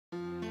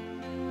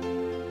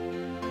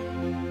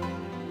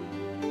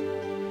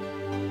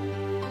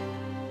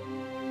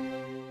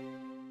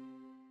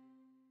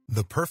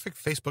The perfect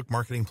Facebook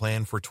marketing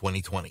plan for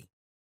 2020.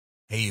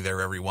 Hey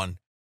there, everyone.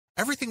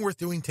 Everything worth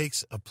doing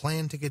takes a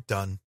plan to get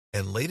done,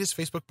 and latest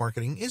Facebook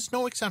marketing is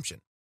no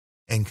exception.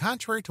 And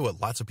contrary to what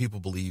lots of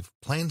people believe,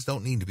 plans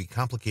don't need to be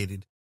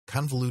complicated,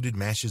 convoluted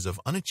mashes of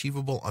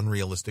unachievable,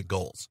 unrealistic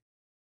goals.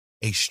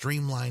 A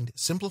streamlined,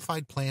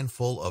 simplified plan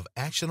full of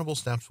actionable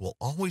steps will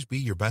always be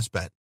your best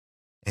bet.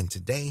 And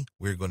today,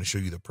 we're going to show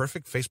you the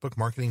perfect Facebook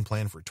marketing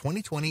plan for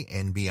 2020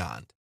 and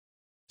beyond.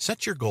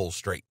 Set your goals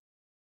straight.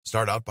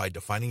 Start out by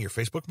defining your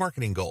Facebook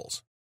marketing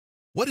goals.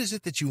 What is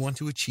it that you want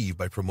to achieve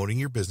by promoting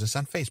your business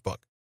on Facebook?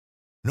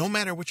 No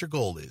matter what your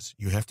goal is,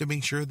 you have to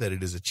make sure that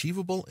it is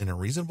achievable in a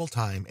reasonable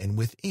time and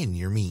within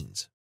your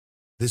means.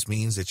 This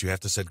means that you have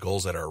to set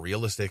goals that are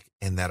realistic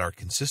and that are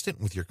consistent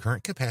with your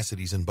current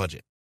capacities and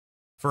budget.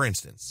 For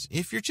instance,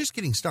 if you're just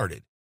getting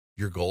started,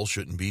 your goal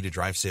shouldn't be to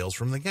drive sales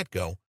from the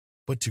get-go,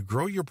 but to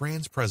grow your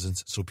brand's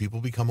presence so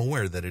people become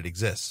aware that it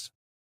exists.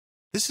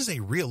 This is a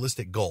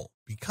realistic goal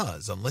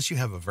because unless you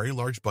have a very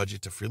large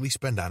budget to freely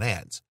spend on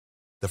ads,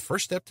 the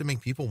first step to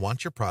make people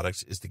want your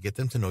products is to get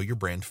them to know your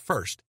brand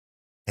first,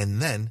 and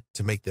then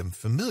to make them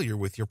familiar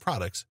with your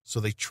products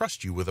so they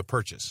trust you with a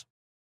purchase.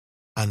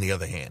 On the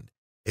other hand,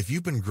 if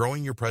you've been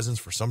growing your presence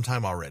for some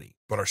time already,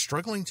 but are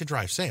struggling to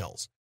drive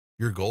sales,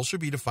 your goal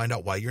should be to find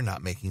out why you're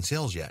not making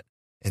sales yet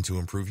and to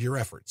improve your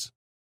efforts.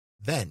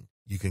 Then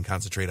you can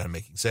concentrate on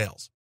making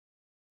sales.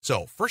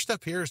 So, first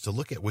step here is to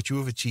look at what you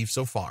have achieved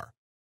so far,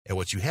 and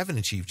what you haven't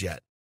achieved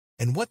yet,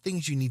 and what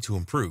things you need to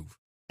improve,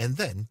 and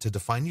then to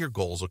define your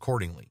goals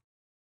accordingly.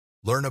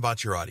 Learn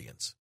about your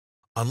audience.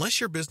 Unless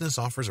your business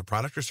offers a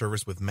product or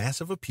service with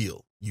massive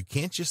appeal, you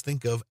can't just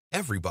think of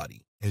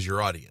everybody as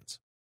your audience.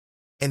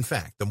 In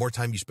fact, the more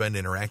time you spend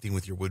interacting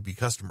with your would-be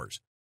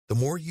customers, the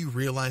more you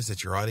realize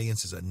that your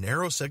audience is a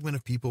narrow segment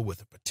of people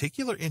with a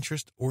particular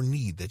interest or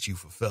need that you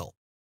fulfill.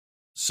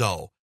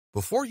 So,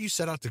 before you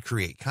set out to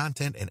create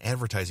content and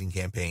advertising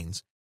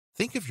campaigns,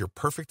 think of your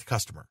perfect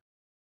customer.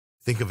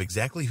 Think of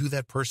exactly who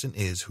that person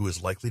is who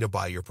is likely to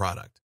buy your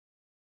product.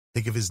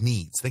 Think of his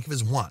needs. Think of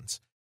his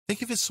wants.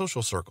 Think of his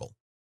social circle.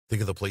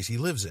 Think of the place he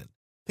lives in.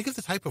 Think of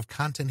the type of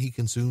content he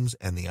consumes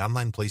and the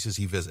online places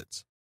he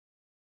visits.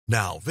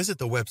 Now, visit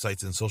the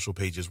websites and social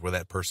pages where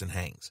that person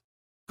hangs.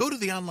 Go to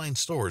the online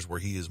stores where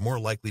he is more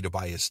likely to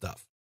buy his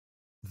stuff.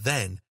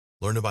 Then,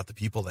 learn about the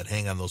people that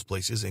hang on those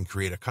places and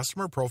create a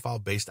customer profile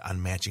based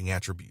on matching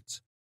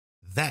attributes.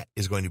 That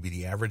is going to be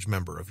the average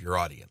member of your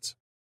audience.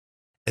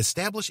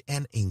 Establish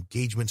an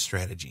engagement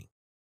strategy.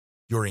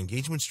 Your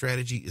engagement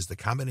strategy is the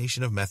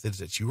combination of methods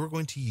that you are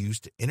going to use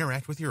to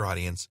interact with your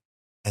audience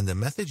and the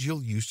methods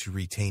you'll use to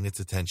retain its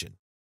attention.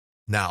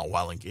 Now,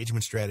 while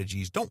engagement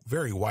strategies don't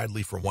vary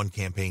widely from one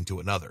campaign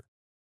to another,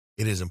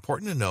 it is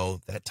important to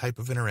know that type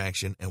of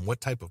interaction and what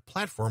type of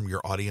platform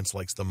your audience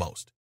likes the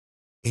most.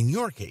 In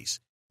your case,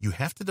 you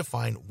have to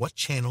define what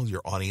channel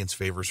your audience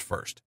favors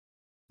first.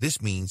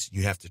 This means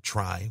you have to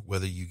try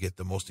whether you get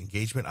the most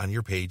engagement on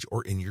your page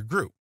or in your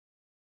group.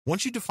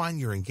 Once you define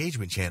your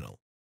engagement channel,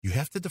 you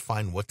have to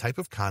define what type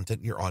of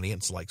content your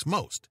audience likes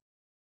most.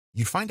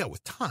 You find out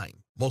with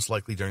time, most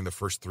likely during the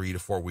first 3 to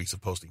 4 weeks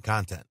of posting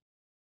content.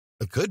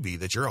 It could be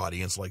that your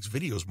audience likes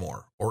videos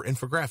more, or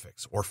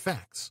infographics, or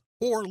facts,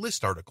 or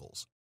list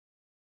articles.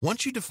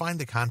 Once you define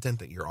the content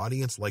that your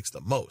audience likes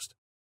the most,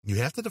 you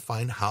have to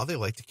define how they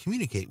like to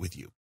communicate with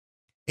you.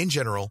 In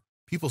general,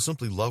 people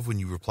simply love when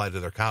you reply to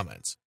their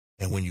comments,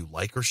 and when you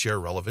like or share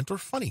relevant or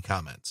funny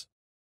comments.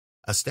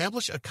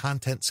 Establish a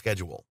content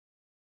schedule.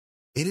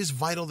 It is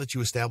vital that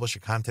you establish a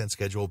content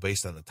schedule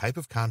based on the type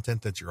of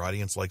content that your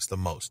audience likes the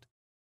most.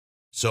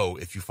 So,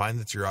 if you find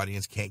that your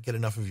audience can't get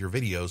enough of your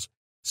videos,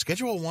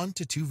 schedule 1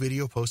 to 2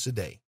 video posts a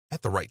day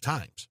at the right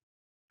times.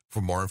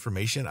 For more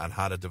information on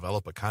how to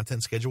develop a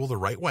content schedule the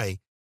right way,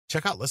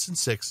 check out Lesson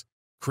 6,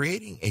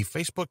 Creating a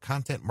Facebook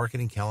Content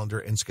Marketing Calendar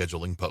and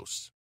Scheduling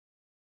Posts.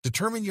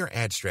 Determine your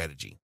ad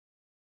strategy.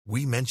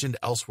 We mentioned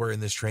elsewhere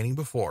in this training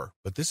before,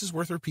 but this is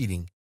worth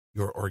repeating.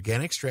 Your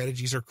organic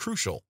strategies are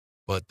crucial,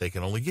 but they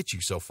can only get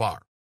you so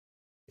far.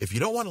 If you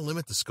don't want to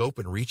limit the scope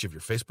and reach of your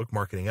Facebook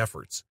marketing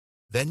efforts,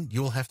 then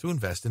you will have to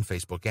invest in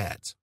Facebook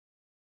ads.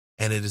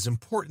 And it is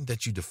important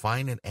that you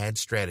define an ad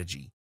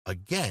strategy,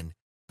 again,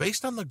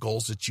 based on the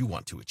goals that you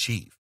want to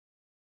achieve.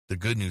 The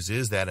good news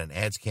is that an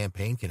ads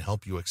campaign can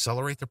help you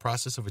accelerate the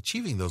process of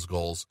achieving those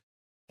goals,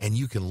 and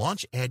you can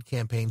launch ad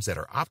campaigns that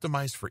are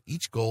optimized for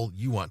each goal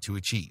you want to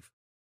achieve.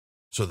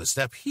 So the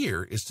step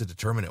here is to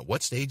determine at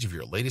what stage of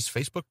your latest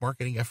Facebook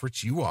marketing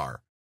efforts you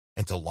are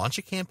and to launch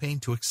a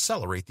campaign to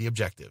accelerate the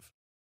objective.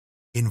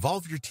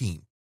 Involve your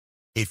team.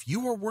 If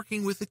you are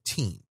working with a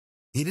team,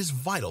 it is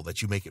vital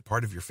that you make it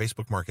part of your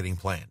Facebook marketing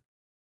plan.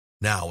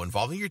 Now,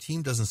 involving your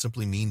team doesn't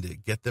simply mean to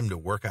get them to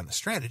work on the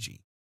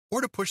strategy or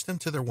to push them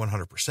to their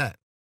 100%.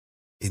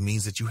 It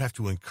means that you have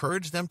to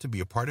encourage them to be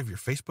a part of your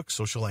Facebook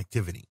social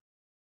activity.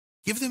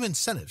 Give them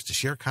incentives to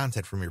share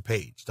content from your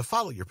page, to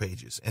follow your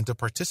pages, and to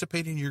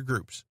participate in your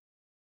groups.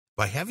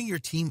 By having your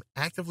team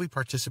actively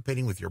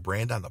participating with your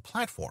brand on the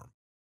platform,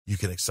 you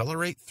can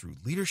accelerate through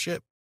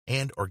leadership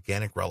and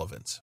organic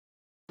relevance.